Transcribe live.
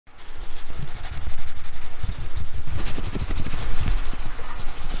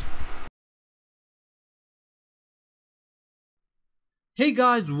Hey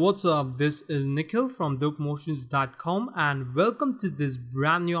guys, what's up? This is Nikhil from dopemotions.com and welcome to this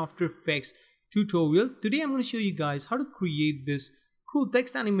brand new After Effects tutorial. Today I'm going to show you guys how to create this cool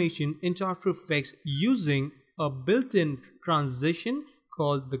text animation into After Effects using a built-in transition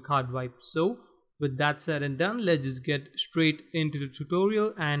called the card wipe. So with that said and done, let's just get straight into the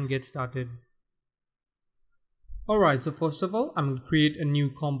tutorial and get started. Alright, so first of all, I'm going to create a new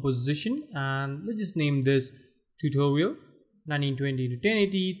composition and let's just name this tutorial 1920 to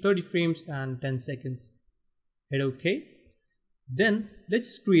 1080, 30 frames and 10 seconds. Hit OK. Then let's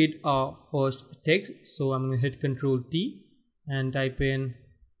just create our first text. So I'm going to hit Ctrl T and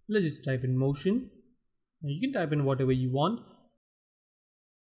let's just type in motion. And you can type in whatever you want.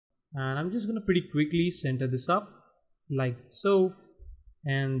 And I'm just going to pretty quickly center this up like so.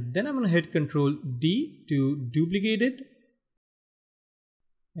 And then I'm going to hit Ctrl D to duplicate it.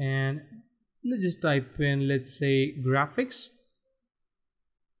 And let's just type in, let's say, graphics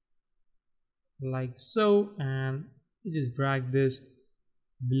like so, and just drag this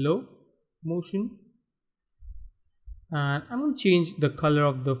below motion. And I'm going to change the color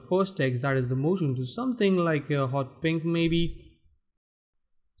of the first text, that is the motion, to something like a hot pink maybe.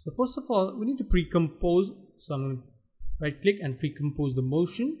 So first of all, we need to pre-compose. So I'm going to right click and pre-compose the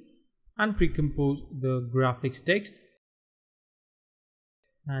motion and pre-compose the graphics text.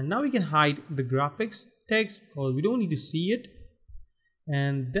 And now we can hide the graphics text because we don't need to see it.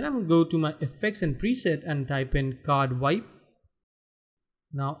 And then I'm going to go to my effects and preset and type in card wipe.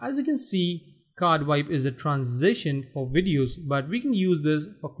 Now as you can see, card wipe is a transition for videos, but we can use this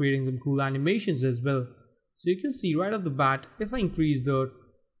for creating some cool animations as well. So you can see right off the bat, if I increase the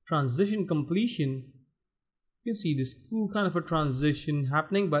transition completion, you can see this cool kind of a transition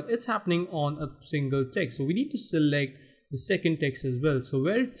happening, but it's happening on a single text. So we need to select the second text as well. So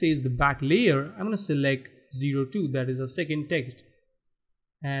where it says the back layer, I'm going to select 02, that is a second text.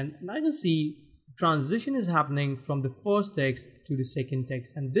 And now you can see transition is happening from the first text to the second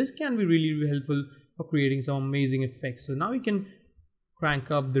text. And this can be really helpful for creating some amazing effects. So now we can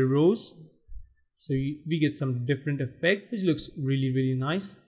crank up the rows. So we get some different effect, which looks really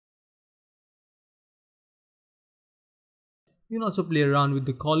nice. You can also play around with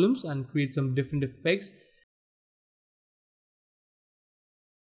the columns and create some different effects.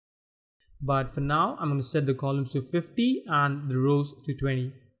 But for now, I'm going to set the columns to 50 and the rows to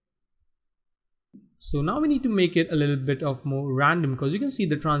 20. So now we need to make it a little bit of more random, because you can see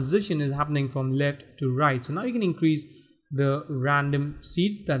the transition is happening from left to right. So now you can increase the random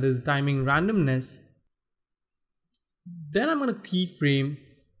seeds, that is timing randomness. Then I'm going to keyframe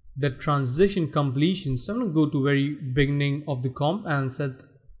the transition completion. So I'm going to go to very beginning of the comp and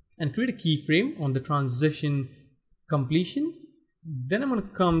create a keyframe on the transition completion. Then I'm going to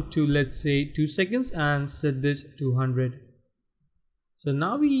come to, let's say, 2 seconds and set this to 100. So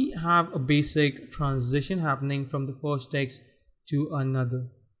now we have a basic transition happening from the first text to another,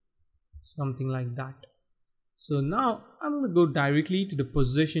 something like that. So now I'm going to go directly to the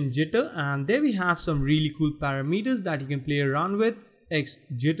position jitter, and there we have some really cool parameters that you can play around with. X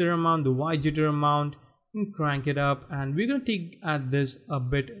jitter amount, the Y jitter amount, and crank it up, and we're going to take at this a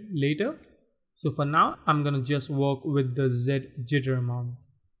bit later. So for now, I'm going to just work with the Z jitter amount.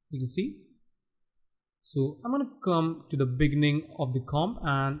 You can see. So I'm going to come to the beginning of the comp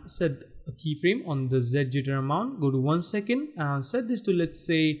and set a keyframe on the Z jitter amount. Go to 1 second and set this to, let's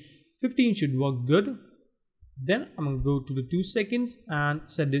say, 15 should work good. Then I'm going to go to the 2 seconds and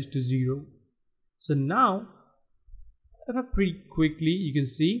set this to 0. So now, if I pretty quickly, you can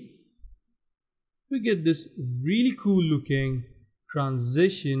see, we get this really cool looking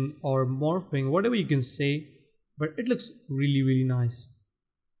transition or morphing, whatever you can say, but it looks really nice.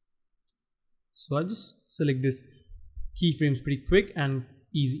 So I just select this keyframes pretty quick and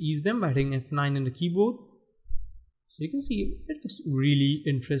ease them by hitting F9 on the keyboard. So you can see it looks really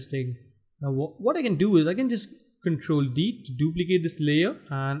interesting. Now what I can do is I can just Ctrl D to duplicate this layer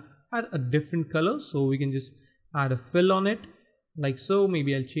and add a different color. So we can just add a fill on it like so.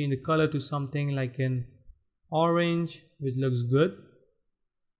 Maybe I'll change the color to something like an orange, which looks good,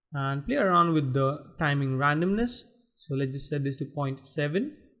 and play around with the timing randomness. So let's just set this to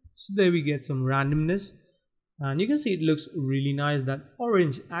 0.7. So there we get some randomness, and you can see it looks really nice. That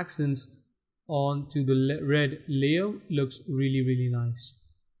orange accents onto the red layer looks really nice.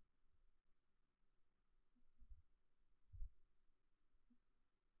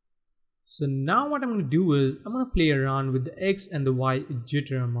 So now what I'm going to do is I'm going to play around with the X and the Y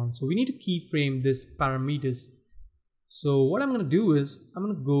jitter amount. So we need to keyframe this parameters. So what I'm going to do is I'm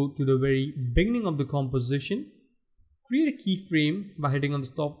going to go to the very beginning of the composition, create a keyframe by hitting on the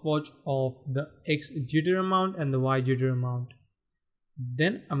stopwatch of the X jitter amount and the Y jitter amount.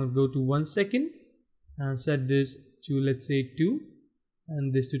 Then I'm gonna go to 1 second and set this to, let's say, 2,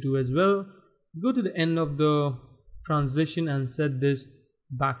 and this to 2 as well. Go to the end of the transition and set this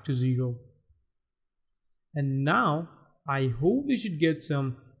back to 0. And now I hope we should get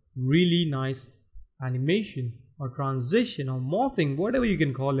some really nice animation or transition or morphing, whatever you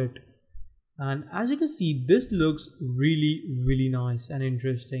can call it. And as you can see, this looks really nice and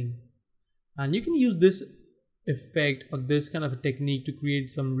interesting. And you can use this effect or this kind of a technique to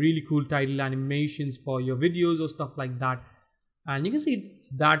create some really cool title animations for your videos or stuff like that. And you can see it's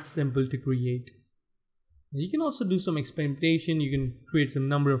that simple to create. You can also do some experimentation. You can create some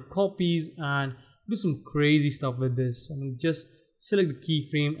number of copies and do some crazy stuff with this. I mean, just select the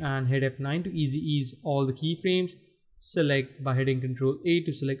keyframe and hit F9 to easy ease all the keyframes. Select by hitting Ctrl A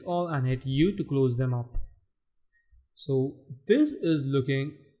to select all and hit U to close them up. So this is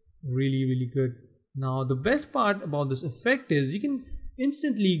looking really good. Now the best part about this effect is you can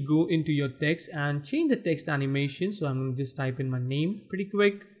instantly go into your text and change the text animation. So I'm going to just type in my name pretty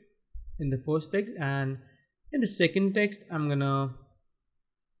quick in the first text, and in the second text I'm gonna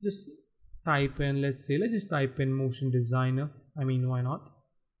just type in, let's just type in motion designer. I mean, why not?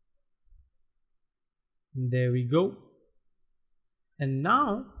 And there we go. And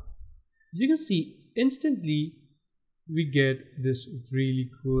now you can see instantly we get this really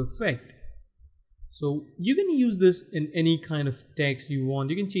cool effect. So you can use this in any kind of text you want.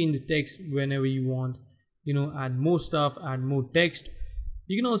 You can change the text whenever you want, add more stuff, add more text.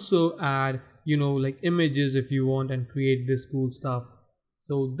 You can also add, like images if you want, and create this cool stuff.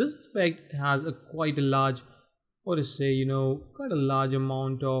 So this effect has quite a large, quite a large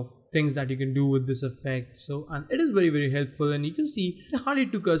amount of things that you can do with this effect. So, and it is very helpful, and you can see it hardly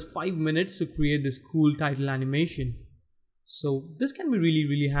took us 5 minutes to create this cool title animation. So this can be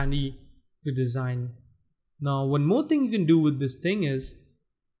really handy to design. Now one more thing you can do with this thing is,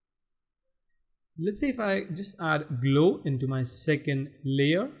 let's say if I just add glow into my second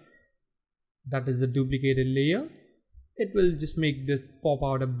layer, that is the duplicated layer, it will just make this pop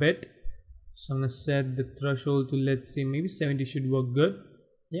out a bit. So I'm gonna set the threshold to, let's say, maybe 70 should work good.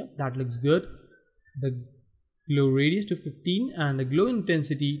 Yep, that looks good. The glow radius to 15 and the glow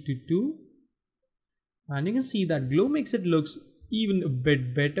intensity to 2. And you can see that glow makes it looks even a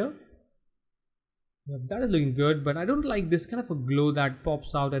bit better. Yep, that is looking good, but I don't like this kind of a glow that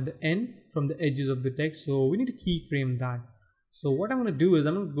pops out at the end from the edges of the text. So we need to keyframe that. So what I'm going to do is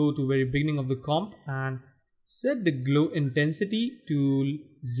I'm going to go to very beginning of the comp and set the glow intensity to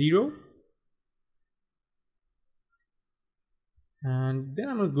 0. And then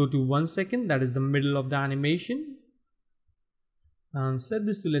I'm going to go to 1 second, that is the middle of the animation, and set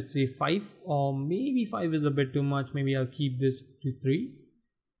this to, let's say, 5, or maybe 5 is a bit too much. Maybe I'll keep this to 3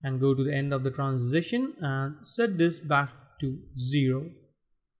 and go to the end of the transition and set this back to 0.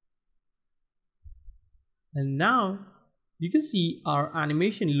 And now you can see our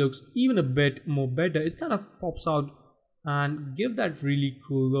animation looks even a bit more better. It kind of pops out and give that really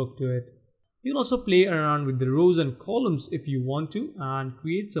cool look to it. You can also play around with the rows and columns if you want to, and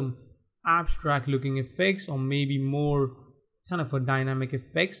create some abstract looking effects, or maybe more kind of a dynamic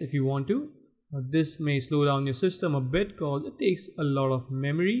effects if you want to. This may slow down your system a bit because it takes a lot of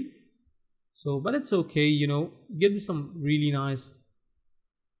memory. So, but it's okay, get this some really nice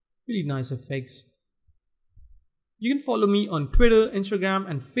effects. You can follow me on Twitter, Instagram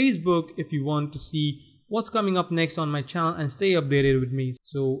and Facebook if you want to see what's coming up next on my channel and stay updated with me.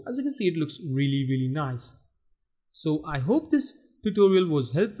 So as you can see, it looks really nice. So I hope this tutorial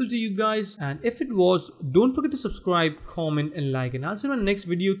was helpful to you guys, and if it was, don't forget to subscribe, comment and like, and I'll see you in my next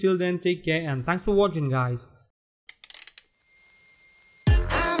video. Till then, take care and thanks for watching, guys.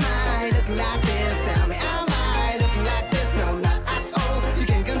 I might look like this.